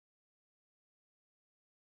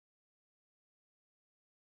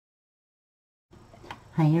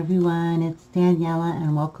Hi everyone, it's Daniella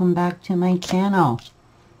and welcome back to my channel.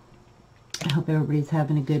 I hope everybody's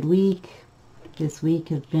having a good week. This week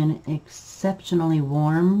has been exceptionally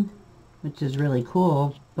warm, which is really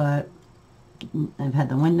cool, but I've had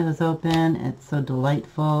the windows open. It's so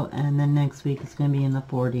delightful, and then next week it's going to be in the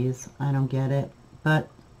 40s. I don't get it, but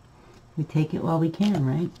we take it while we can,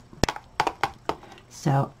 right?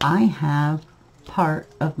 So I have part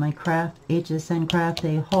of my craft, HSN Craft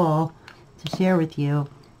Day haul to share with you.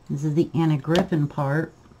 This is the Anna Griffin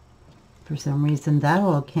part. For some reason that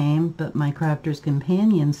all came, but my Crafter's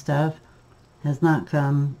Companion stuff has not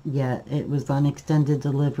come yet. It was on extended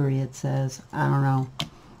delivery, it says. I don't know.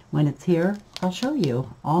 When it's here, I'll show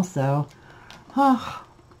you. Also,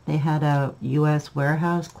 they had a U.S.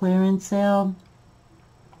 warehouse clearance sale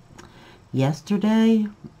yesterday.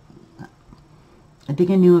 I think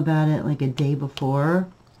I knew about it like a day before,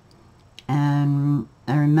 and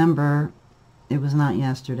I remember it was not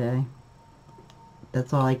yesterday.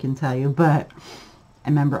 That's all I can tell you, but I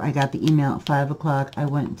remember I got the email at 5 o'clock. I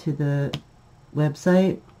went to the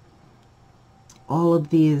website. All of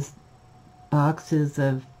these boxes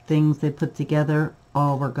of things they put together,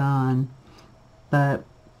 all were gone. But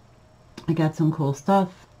I got some cool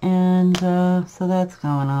stuff, and so that's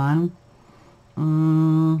going on.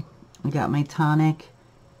 I got my tonic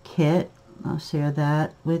kit. I'll share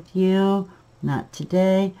that with you. Not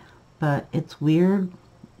today, but it's weird.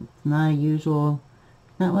 It's not a usual,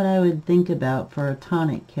 not what I would think about for a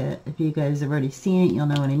tonic kit. If you guys have already seen it, you'll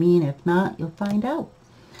know what I mean. If not, you'll find out.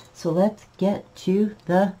 So let's get to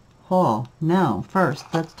the haul. Now, first,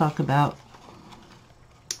 let's talk about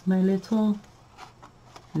my little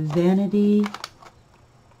vanity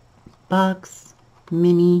box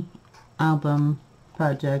mini album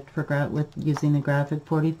project with using the Graphic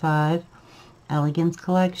 45 Elegance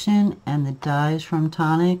collection and the dies from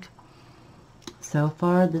Tonic. So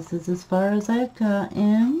far, this is as far as I've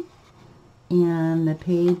gotten, and the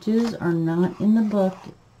pages are not in the book.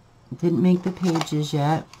 Didn't make the pages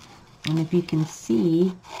yet, and if you can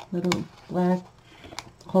see little black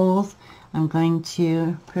holes, I'm going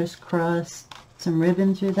to crisscross some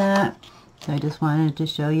ribbon through that. So I just wanted to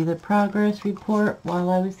show you the progress report while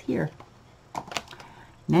I was here.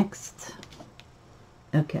 Next.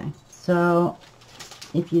 Okay, so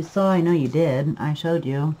if you saw, I know you did, I showed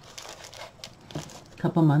you a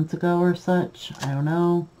couple months ago or such, I don't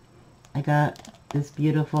know, I got this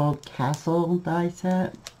beautiful castle die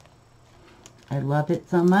set. I love it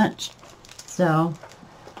so much. So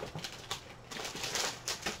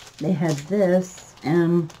they had this,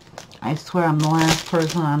 and I swear I'm the last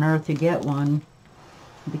person on earth to get one,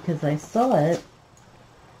 because I saw it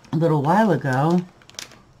a little while ago,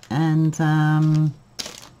 and I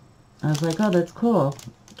was like, oh, that's cool,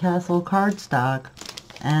 castle cardstock.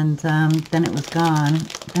 And then it was gone.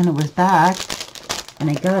 Then it was back, and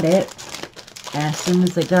I got it. As soon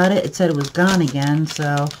as I got it, it said it was gone again,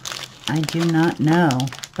 so I do not know.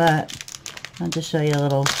 But I'll just show you a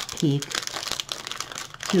little peek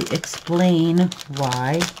to explain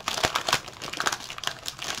why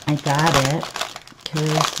I got it.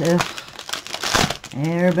 Because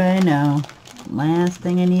everybody know, last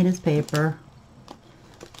thing I need is paper.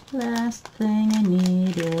 Last thing I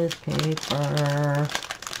need is paper.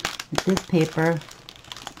 But this paper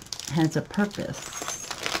has a purpose.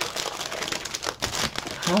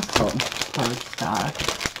 Castle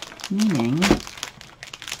cardstock, meaning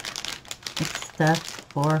it's stuff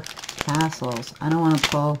for castles. I don't want to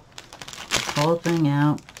pull this whole thing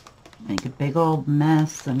out, make a big old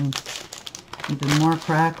mess, and even more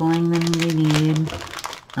crackling than we need.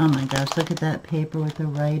 Oh my gosh, look at that paper with the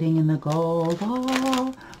writing and the gold.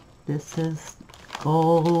 Oh, this is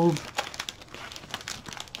gold.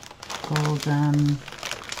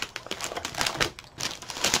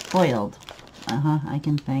 Foiled. I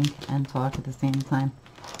can think and talk at the same time.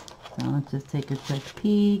 So let's just take a quick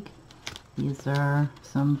peek. These are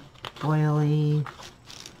some foily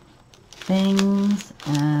things,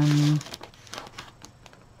 and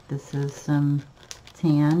this is some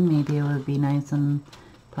tan. Maybe it would be nice on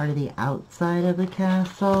part of the outside of the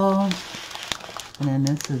castle. And then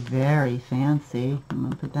this is very fancy. I'm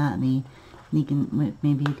gonna put that in the,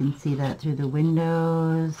 maybe you can see that through the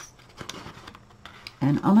windows.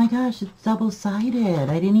 And oh my gosh, it's double-sided.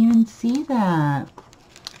 I didn't even see that.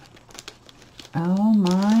 Oh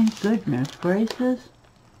my goodness gracious.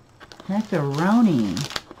 Heck-a-roni.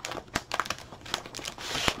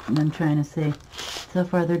 And I'm trying to say, so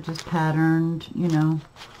far they're just patterned, you know.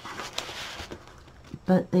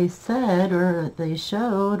 But they said, or they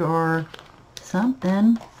showed, or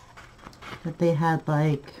something, that they had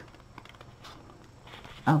like,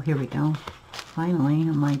 oh, here we go. finally,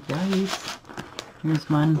 I'm like, yikes. Here's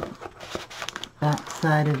one. Back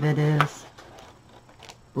side of it is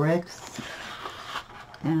bricks.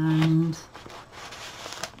 And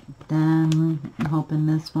then I'm hoping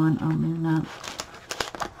this one, oh, maybe not.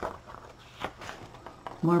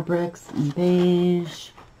 More bricks and beige.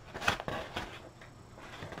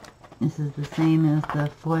 This is the same as the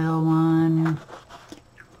foil one.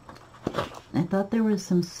 I thought there was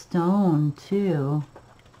some stone too.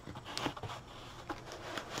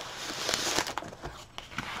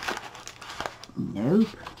 Nope.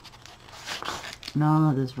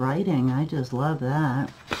 No, this writing, I just love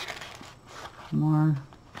that. More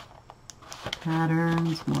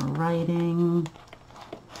patterns, more writing.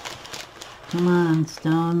 Come on,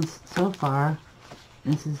 stones. So far,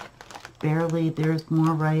 this is barely, there's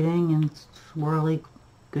more writing and swirly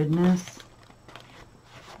goodness.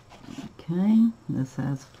 Okay, this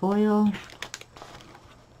has foil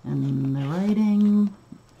and the writing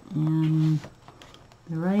and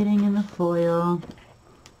the writing and the foil.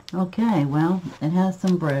 Okay, well, it has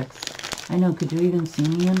some bricks. I know, could you even see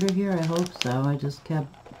me under here? I hope so. I just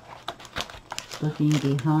kept looking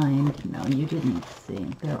behind. No, you didn't see.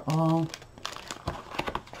 They're all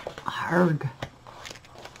hard.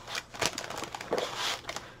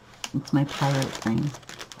 It's my pirate thing.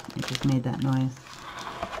 I just made that noise.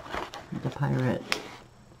 The pirate.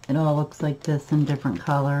 It all looks like this in different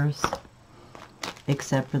colors,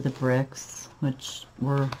 except for the bricks, which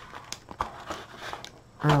were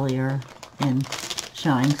earlier in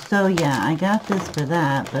showing. So yeah, I got this for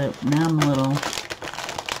that, but now I'm a little,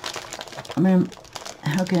 I mean,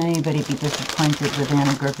 how can anybody be disappointed with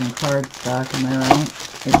Anna Griffin cardstock, am I right?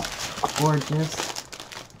 It's gorgeous.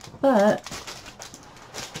 But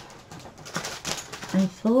I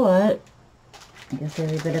thought, I guess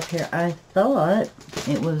every bit up here, I thought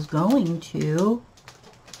it was going to,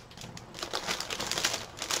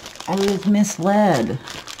 I was misled.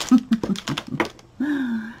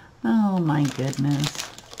 Oh my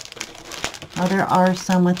goodness. Oh, there are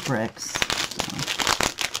some with bricks. So,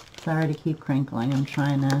 sorry to keep crinkling. I'm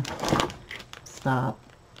trying to stop.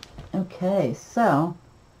 Okay, so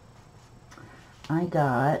I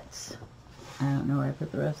got, I don't know where I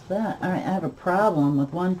put the rest of that. All right, I have a problem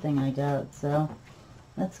with one thing I got, so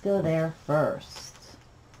let's go there first.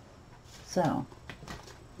 So,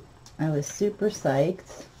 I was super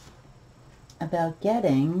psyched about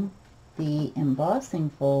getting the embossing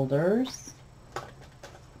folders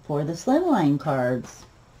for the slimline cards.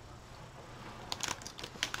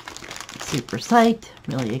 Super psyched,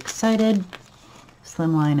 really excited.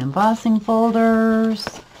 Slimline embossing folders.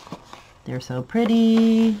 They're so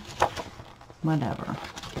pretty. Whatever.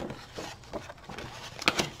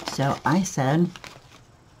 So I said,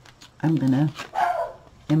 I'm gonna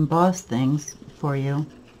emboss things for you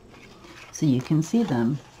so you can see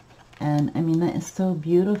them. And I mean, that is so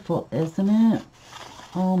beautiful, isn't it?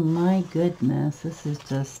 Oh my goodness, this is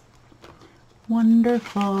just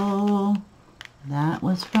wonderful. That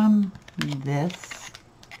was from this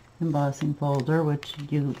embossing folder, which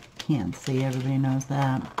you can't see, everybody knows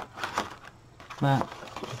that. But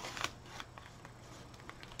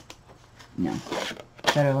no,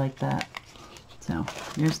 better like that. So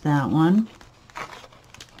here's that one.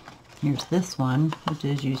 Here's this one, which,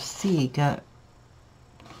 as you see, got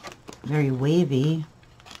very wavy,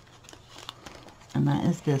 and that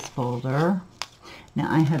is this folder.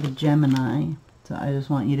 Now I have a Gemini, so I just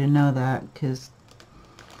want you to know that, because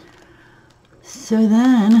so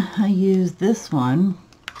then I use this one,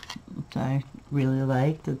 which I really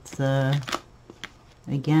liked. It's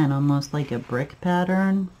again almost like a brick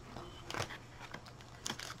pattern.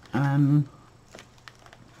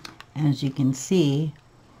 As you can see,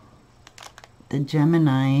 the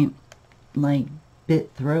Gemini like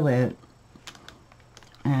bit through it,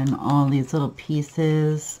 and all these little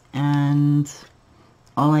pieces, and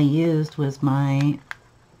all I used was my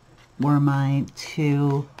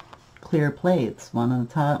two clear plates, one on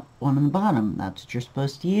the top, one on the bottom. That's what you're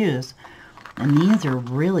supposed to use. And these are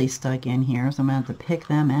really stuck in here, so I'm gonna have to pick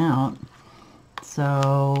them out.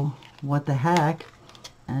 So what the heck.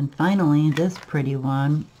 And finally, this pretty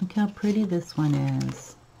one. Look how pretty this one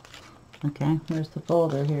is. Okay, here's the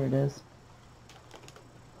folder. Here it is.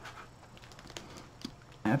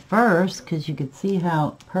 At first, because you could see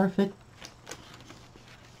how perfect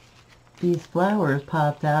these flowers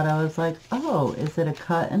popped out, I was like, oh, is it a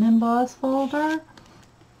cut and emboss folder?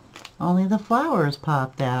 Only the flowers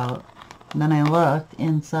popped out. And then I looked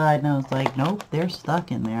inside and I was like, nope, they're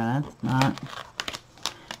stuck in there. That's not.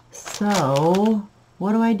 So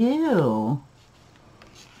what do I do?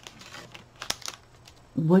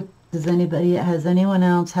 What Has anyone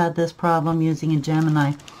else had this problem using a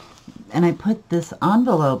Gemini? And I put this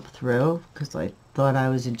envelope through because I thought I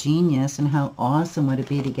was a genius, and how awesome would it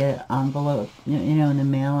be to get an envelope, you know, in the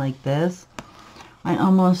mail like this. I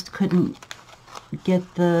almost couldn't get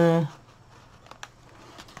the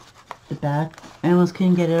back. I almost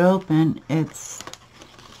couldn't get it open. It's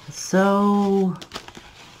so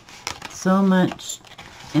much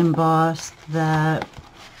embossed that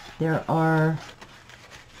there are,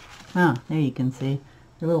 there you can see,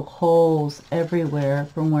 there are little holes everywhere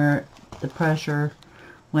from where the pressure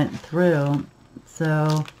went through.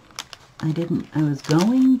 So I was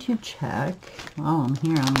going to check while I'm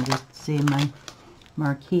here. I'm just seeing my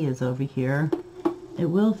marquee is over here. It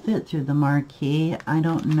will fit through the marquee. I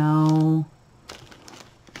don't know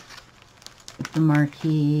if the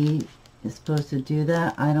marquee is supposed to do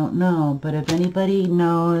that. I don't know. But if anybody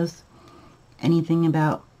knows anything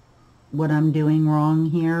about what I'm doing wrong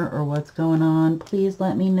here or what's going on, please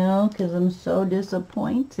let me know, because I'm so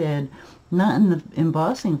disappointed. Not in the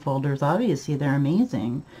embossing folders. Obviously, they're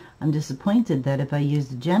amazing. I'm disappointed that if I use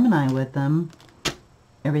the Gemini with them,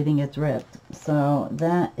 everything gets ripped. So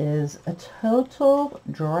that is a total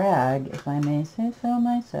drag, if I may say so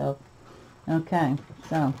myself. Okay,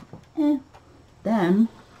 so then,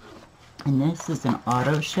 and this is an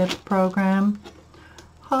auto ship program.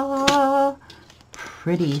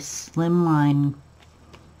 Pretty slimline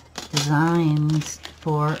designs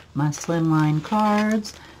for my slimline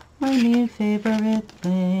cards, my new favorite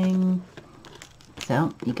thing.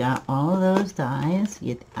 So you got all of those dies.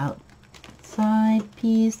 You get the outside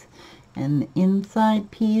piece and the inside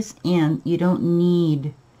piece, and you don't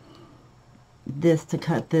need this to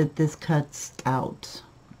cut this cuts out,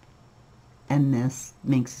 and this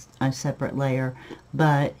makes a separate layer.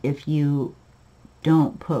 But if you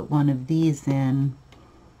don't put one of these in,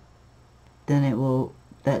 then it will,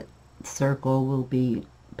 that circle will be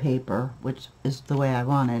paper, which is the way I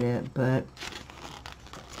wanted it, but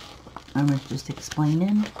I was just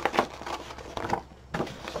explaining.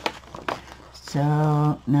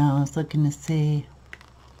 So now I was looking to see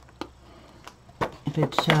if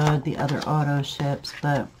it showed the other auto ships,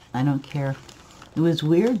 but I don't care. It was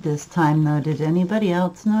weird this time though. Did anybody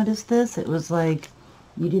else notice this? It was like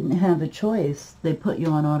you didn't have a choice. They put you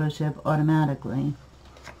on auto ship automatically.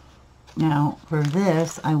 Now for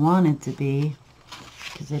this, I want it to be,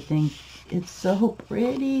 because I think it's so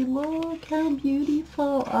pretty. Look how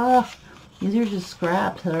beautiful. Ah, these are just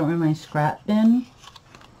scraps. I don't remember my scrap bin.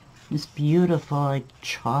 It's beautiful, like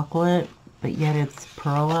chocolate, but yet it's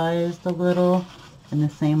pearlized a little, and the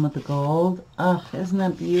same with the gold. Oh, isn't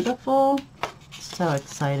that beautiful? So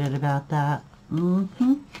excited about that.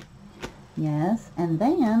 Yes, and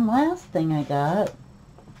then last thing I got,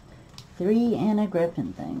 3 Anna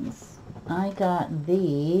Griffin things. I got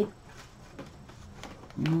the,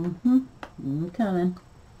 I'm coming.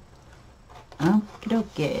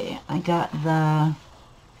 Okay, I got the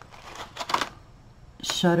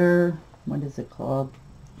shutter, what is it called?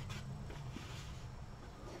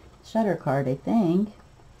 Shutter card, I think.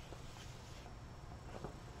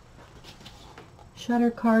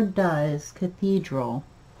 Shutter card dies, Cathedral.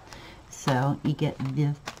 So you get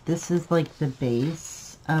this. This is like the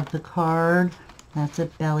base of the card. That's a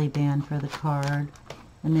belly band for the card.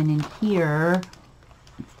 And then in here,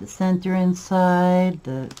 it's the center inside.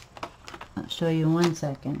 I'll show you in 1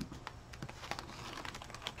 second.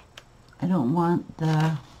 I don't want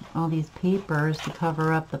all these papers to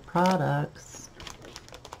cover up the products.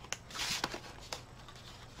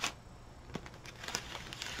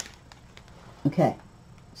 Okay,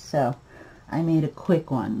 so I made a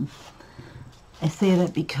quick one. I say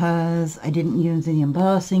that because I didn't use the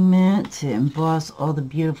embossing mat to emboss all the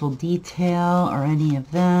beautiful detail or any of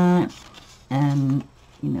that. And,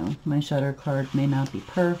 you know, my shutter card may not be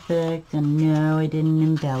perfect. And no, I didn't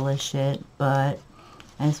embellish it, but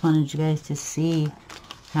I just wanted you guys to see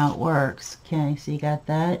how it works. Okay, so you got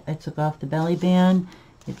that. I took off the belly band.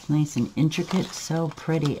 It's nice and intricate, so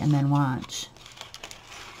pretty. And then watch.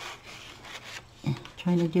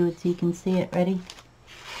 Trying to do it so you can see it. Ready?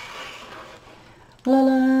 La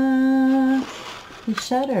la! The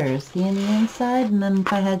shutters, see in the inside, and then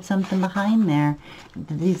if I had something behind there.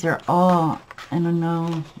 These are all, I don't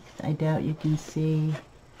know, I doubt you can see.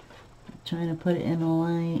 I'm trying to put it in a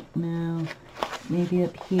light now. Maybe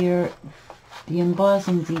up here, the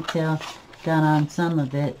embossing detail got on some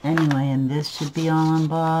of it anyway, and this should be all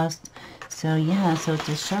embossed. So yeah, so it's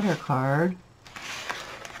a shutter card.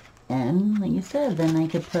 And like you said, then I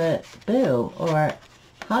could put boo or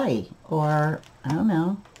hi or I don't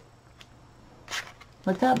know,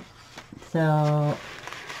 what's up. So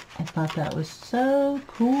I thought that was so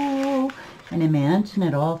cool. And imagine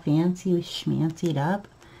it all fancy schmancied up.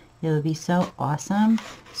 It would be so awesome.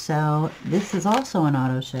 So this is also an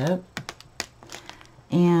auto ship.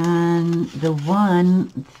 And the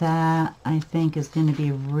one that I think is going to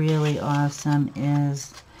be really awesome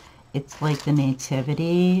is, it's like the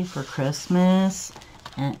Nativity for Christmas.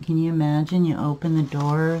 And can you imagine? You open the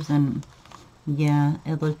doors and yeah,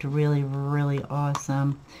 it looked really, really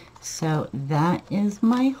awesome. So that is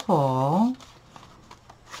my haul.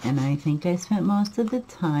 And I think I spent most of the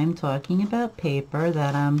time talking about paper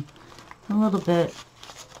that I'm a little bit,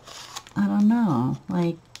 I don't know,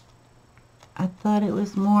 like, I thought it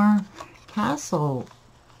was more castle-ish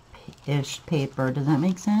paper. Does that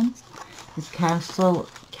make sense? Is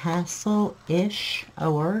castle-ish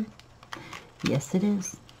a word? Yes, it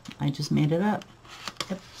is. I just made it up.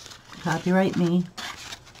 Yep. Copyright me.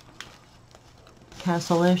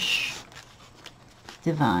 Castle-ish.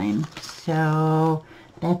 Divine. So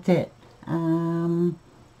that's it.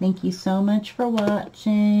 Thank you so much for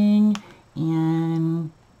watching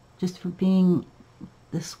and just for being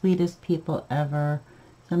the sweetest people ever.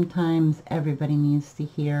 Sometimes everybody needs to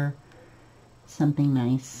hear something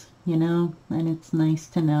nice, you know, and it's nice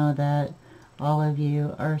to know that all of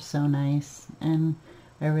you are so nice, and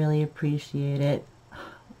I really appreciate it.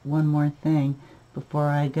 One more thing before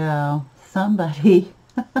I go. Somebody,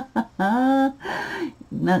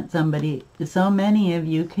 not somebody, so many of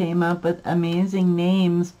you came up with amazing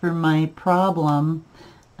names for my problem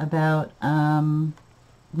about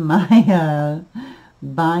my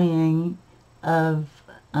buying of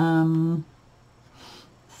so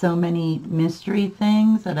many mystery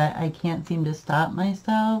things that I can't seem to stop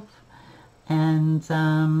myself. And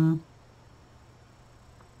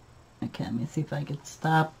okay, let me see if I could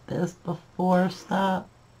stop this before stop.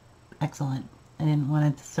 Excellent. I didn't want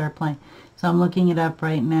it to start playing, so I'm looking it up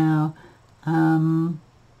right now.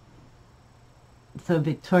 So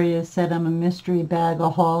Victoria said I'm a mystery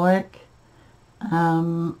bagaholic.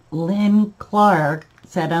 Lynn Clark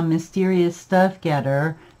said I'm mysterious stuff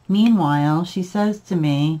getter. Meanwhile, she says to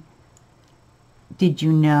me, did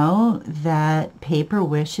you know that Paper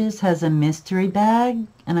Wishes has a mystery bag?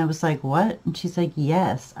 And I was like, what? And she's like,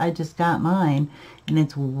 yes, I just got mine, and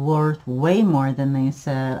it's worth way more than they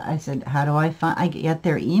said. I said, how do I find? I get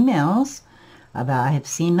their emails about, I have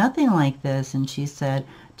seen nothing like this. And she said,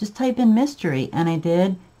 just type in mystery. And I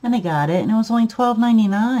did, and I got it, and it was only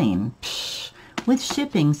 $12.99. Psh, with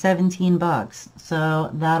shipping, 17 bucks. So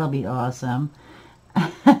that'll be awesome.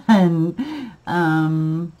 And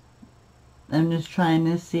I'm just trying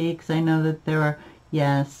to see, because I know that there are,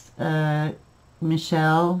 yes,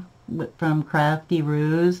 Michelle from Crafty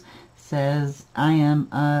Ruse says, I am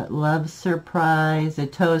a love surprise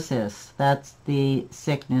atosis. That's the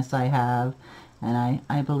sickness I have. And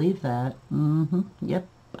I believe that. Yep.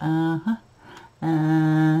 I'm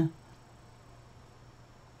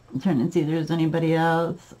trying to see if there's anybody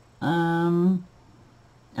else.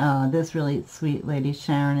 Oh, this really sweet lady,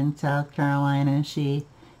 Sharon in South Carolina, she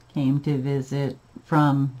came to visit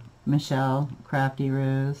from Michelle, Crafty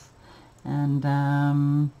Rose. And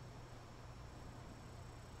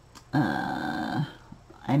I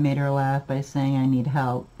made her laugh by saying I need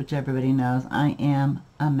help, which everybody knows I am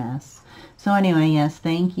a mess. So anyway, yes,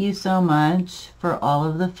 thank you so much for all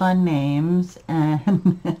of the fun names.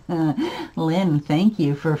 And Lynn, thank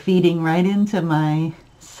you for feeding right into my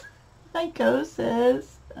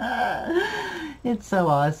psychosis. It's so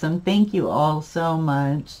awesome. Thank you all so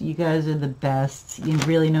much. You guys are the best. You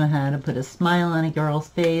really know how to put a smile on a girl's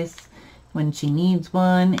face when she needs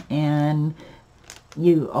one, and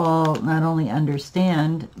you all not only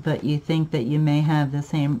understand, but you think that you may have the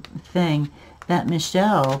same thing. That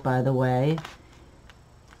Michelle, by the way,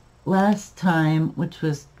 last time, which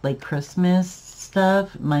was like Christmas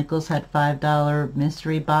stuff, Michael's had $5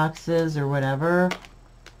 mystery boxes or whatever,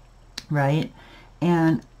 right?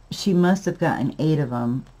 And she must have gotten 8 of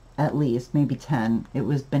them, at least, maybe 10. It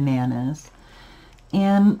was bananas.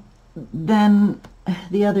 And then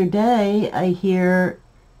the other day, I hear,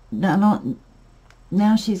 now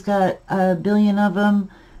she's got 1 billion of them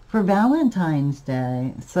for Valentine's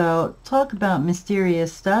Day. So talk about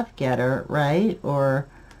mysterious stuff getter, right? Or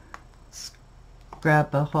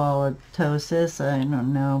scrapaholitosis, I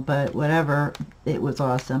don't know, but whatever, it was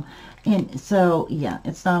awesome. And so, yeah,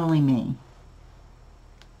 it's not only me.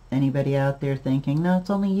 Anybody out there thinking, no, it's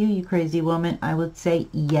only you, you crazy woman? I would say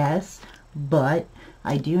yes, but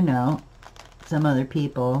I do know some other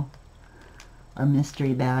people are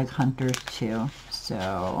mystery bag hunters too.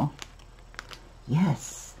 So,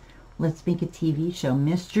 yes, let's make a TV show.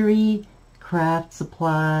 Mystery Craft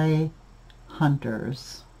Supply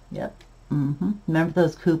Hunters. Yep. Remember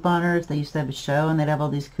those couponers? They used to have a show and they'd have all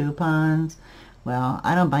these coupons. Well,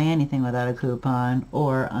 I don't buy anything without a coupon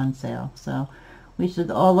or on sale. So we should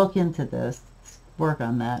all look into this. Let's work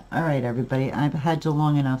on that. All right, everybody. I've had you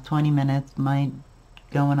long enough. 20 minutes. My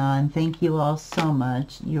going on. Thank you all so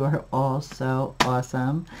much. You are all so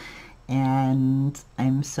awesome. And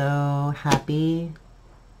I'm so happy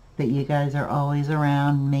that you guys are always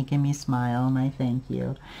around making me smile, and I thank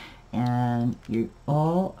you. And you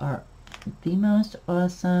all are the most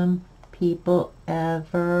awesome people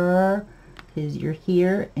ever, because you're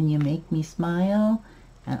here and you make me smile,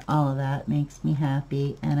 and all of that makes me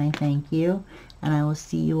happy, and I thank you. And I will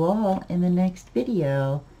see you all in the next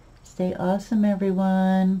video. Stay awesome,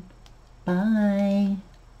 everyone. Bye.